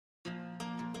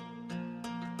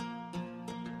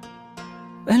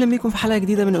أهلا بيكم في حلقة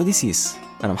جديدة من أوديسيس.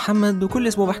 أنا محمد وكل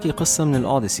أسبوع بحكي قصة من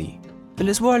الأوديسي.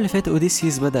 الأسبوع اللي فات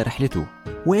أوديسيس بدأ رحلته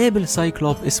وقابل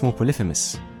سايكلوب اسمه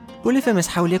بوليفيمس. بوليفيمس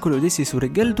حاول ياكل أوديسيس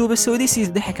ورجالته، بس أوديسيس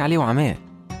ضحك عليه وعماه،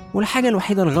 والحاجة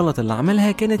الوحيدة الغلط اللي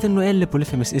عملها كانت إنه قال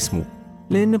لبوليفيمس اسمه،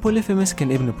 لأن بوليفيمس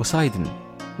كان ابن بوسايدن،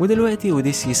 ودلوقتي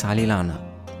أوديسيس عليه لعنة.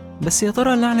 بس يا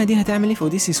ترى اللعنة دي هتعمل إيه في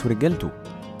أوديسيس ورجالته؟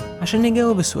 عشان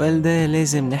نجاوب السؤال ده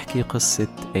لازم نحكي قصة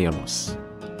ايولوس.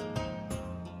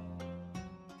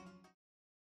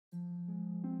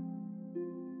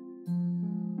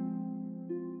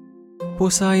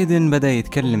 بوسايدن بدأ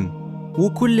يتكلم،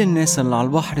 وكل الناس اللي على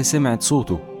البحر سمعت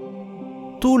صوته.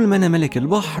 طول ما أنا ملك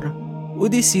البحر،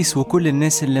 أوديسيس وكل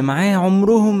الناس اللي معاه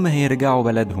عمرهم ما هيرجعوا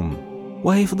بلدهم،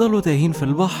 وهيفضلوا تايهين في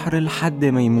البحر لحد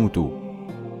ما يموتوا.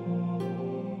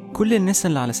 كل الناس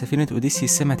اللي على سفينة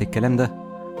أوديسيس سمعت الكلام ده،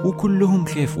 وكلهم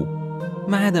خافوا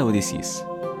ما عدا أوديسيس.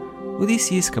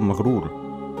 أوديسيس كان مغرور،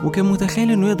 وكان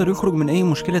متخيل إنه يقدر يخرج من أي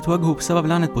مشكلة تواجهه بسبب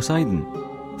لعنة بوسايدن،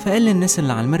 فقال للناس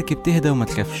اللي على المركب تهدى وما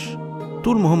تخافش،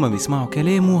 طول ما هما بيسمعوا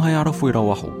كلامه هيعرفوا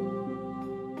يروحوا.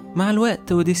 مع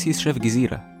الوقت أوديسيس شاف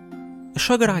جزيرة.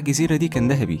 الشجر على الجزيرة دي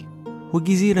كان ذهبي،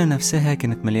 والجزيرة نفسها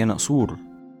كانت مليانة قصور.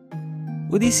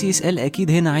 أوديسيس قال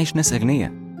أكيد هنا عايش ناس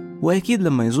أغنياء، وأكيد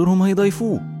لما يزورهم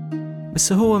هيضيفوه.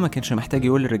 بس هو ما كانش محتاج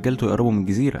يقول لرجالته يقربوا من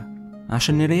الجزيرة،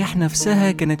 عشان الرياح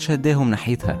نفسها كانت شداهم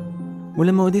ناحيتها.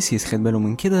 ولما أوديسيس خد باله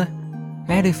من كده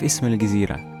عرف اسم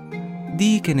الجزيرة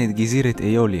دي. كانت جزيرة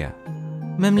ايوليا،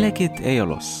 مملكة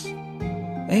ايولوس.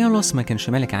 ايولوس ما كانش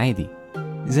ملك عادي.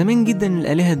 زمان جدا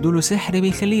الآلهة ادوله سحر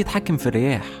بيخليه يتحكم في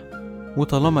الرياح،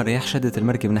 وطالما الرياح شدت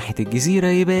المركب ناحية الجزيرة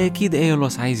يبقى أكيد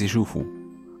ايولوس عايز يشوفه.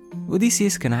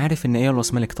 أوديسيس كان عارف إن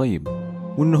ايولوس ملك طيب،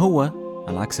 وإن هو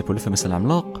على عكس بوليفيمس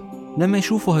العملاق لما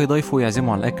يشوفه هيضيفه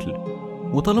ويعزمه على الأكل.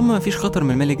 وطالما مفيش خطر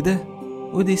من الملك ده،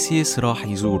 أوديسيس راح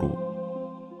يزوره.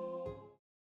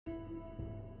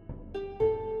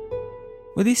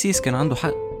 أوديسيس كان عنده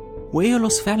حق،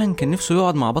 وإيولوس فعلا كان نفسه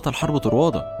يقعد مع بطل حرب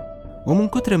طروادة. ومن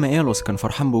كتر ما إيولوس كان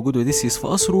فرحان بوجود أوديسيس في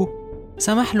قصره،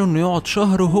 سمح له إنه يقعد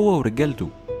شهر هو ورجالته.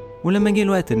 ولما جه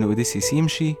الوقت إن أوديسيس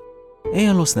يمشي،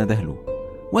 إيولوس ندهله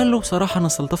وقال له بصراحة أنا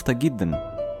استلطفتك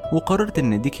جدا، وقررت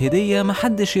إن أديك هدية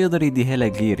محدش يقدر يديها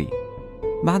لك غيري.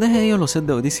 بعدها إيولوس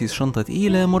ادى أوديسيس شنطة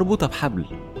تقيلة مربوطة بحبل،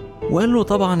 وقال له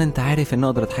طبعا أنت عارف إن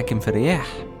أقدر أتحكم في الرياح،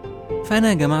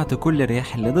 فأنا جمعت كل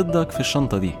الرياح اللي ضدك في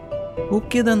الشنطة دي،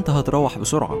 وبكده أنت هتروح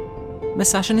بسرعة.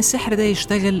 بس عشان السحر ده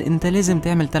يشتغل أنت لازم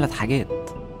تعمل 3 حاجات.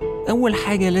 أول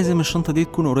حاجة لازم الشنطة دي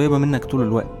تكون قريبة منك طول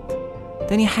الوقت.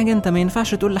 تاني حاجة أنت ما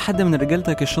ينفعش تقول لحد من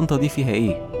رجالتك الشنطة دي فيها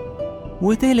إيه.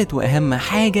 وتالت وأهم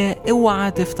حاجة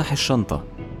اوعى تفتح الشنطة.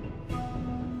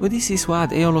 أوديسيس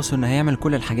وعد ايولوس إنه هيعمل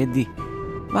كل الحاجات دي.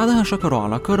 بعدها شكروا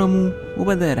على كرمه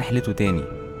وبدأ رحلته تاني.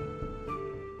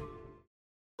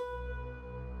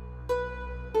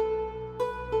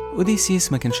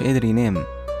 أوديسيس ما كانش قادر ينام،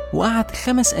 وقعد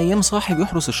 5 أيام صاحي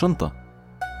بيحرس الشنطة.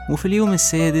 وفي اليوم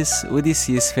السادس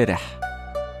أوديسيس فرح.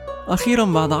 أخيرا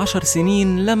بعد 10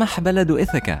 سنين لمح بلده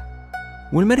إيثاكا،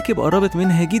 والمركب قربت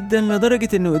منها جدا لدرجة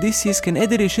إن أوديسيس كان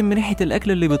قادر يشم ريحة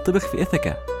الأكل اللي بيطبخ في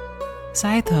إيثاكا.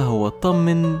 ساعتها هو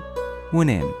اطمن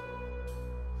ونام.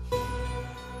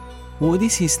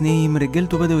 وأوديسيس نايم،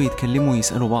 رجالته بدأوا يتكلموا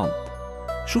ويسألوا بعض.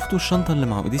 شفتوا الشنطة اللي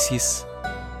مع أوديسيس؟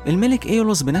 الملك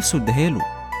ايولوس بنفسه اداهاله.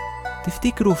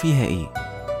 تفتكروا فيها ايه؟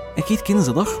 اكيد كنز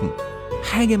ضخم،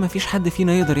 حاجة مفيش حد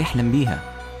فينا يقدر يحلم بيها،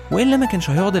 وإلا ما كانش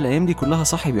هيقعد الأيام دي كلها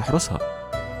صاحي بيحرسها.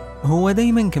 هو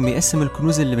دايما كان بيقسم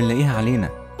الكنوز اللي بنلاقيها علينا،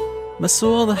 بس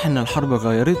واضح ان الحرب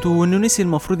غيرته وانه نسي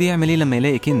المفروض يعمل ايه لما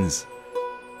يلاقي كنز.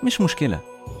 مش مشكلة،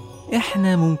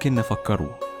 احنا ممكن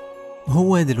نفكره.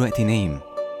 هو دلوقتي نايم،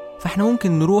 فاحنا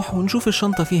ممكن نروح ونشوف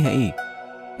الشنطة فيها ايه.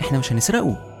 احنا مش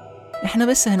هنسرقه، احنا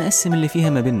بس هنقسم اللي فيها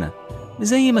ما بيننا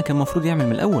زي ما كان مفروض يعمل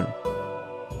من الأول.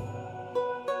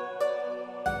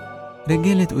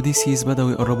 رجالة أوديسيس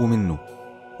بدأوا يقربوا منه،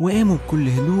 وقاموا بكل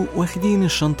هدوء واخدين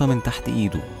الشنطة من تحت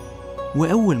إيده.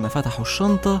 وأول ما فتحوا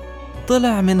الشنطة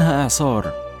طلع منها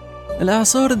إعصار.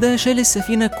 الإعصار ده شال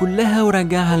السفينة كلها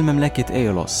ورجعها لمملكة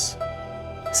ايولوس.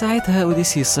 ساعتها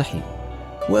أوديسيس صحي،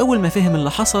 وأول ما فهم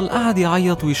اللي حصل قعد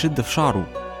يعيط ويشد في شعره،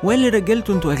 وقال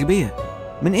لرجالته انتوا أغبياء،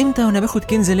 من امتى وانا باخد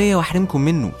كنز ليا واحرمكم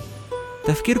منه؟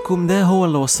 تفكيركم ده هو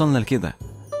اللي وصلنا لكده.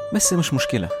 بس مش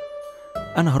مشكلة،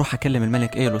 انا هروح اكلم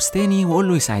الملك ايولوس تاني واقول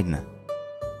له يساعدنا.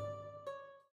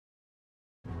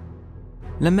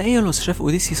 لما ايولوس شاف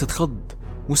أوديسيس اتخض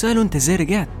وسأله انت ازاي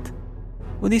رجعت؟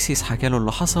 أوديسيس حكاله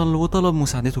اللي حصل وطلب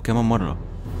مساعدته كمان مرة،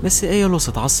 بس ايولوس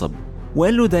اتعصب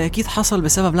وقال له ده اكيد حصل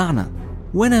بسبب لعنة،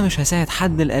 وانا مش هساعد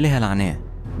حد الآلهة لعناه.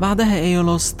 بعدها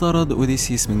ايولوس طرد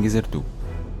أوديسيس من جزيرته.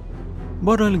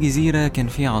 بره الجزيرة كان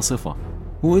في عاصفة،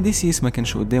 وأوديسيس ما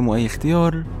كانش قدامه أي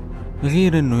اختيار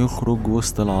غير إنه يخرج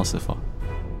وسط العاصفة.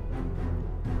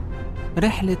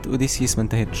 رحلة أوديسيس ما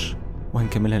انتهتش،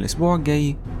 وهنكملها الأسبوع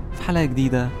الجاي في حلقة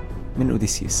جديدة من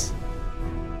أوديسيس.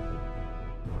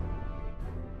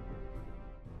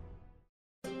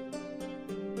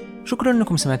 شكرا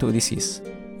انكم سمعتوا أوديسيس.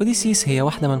 أوديسيس هي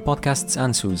واحدة من بودكاست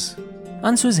أنسوز.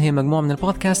 أنسوز هي مجموعة من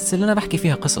البودكاست اللي أنا بحكي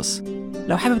فيها قصص.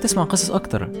 لو حابب تسمع قصص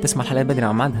أكتر، تسمع الحلقات بدري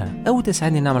عن ميعادها، أو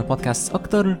تساعدني نعمل بودكاست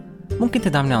أكتر، ممكن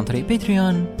تدعمني عن طريق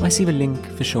باتريون، وهسيب اللينك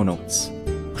في الشو نوتس.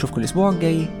 أشوفكم الأسبوع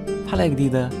الجاي في حلقة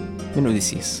جديدة من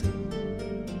أوديسيس.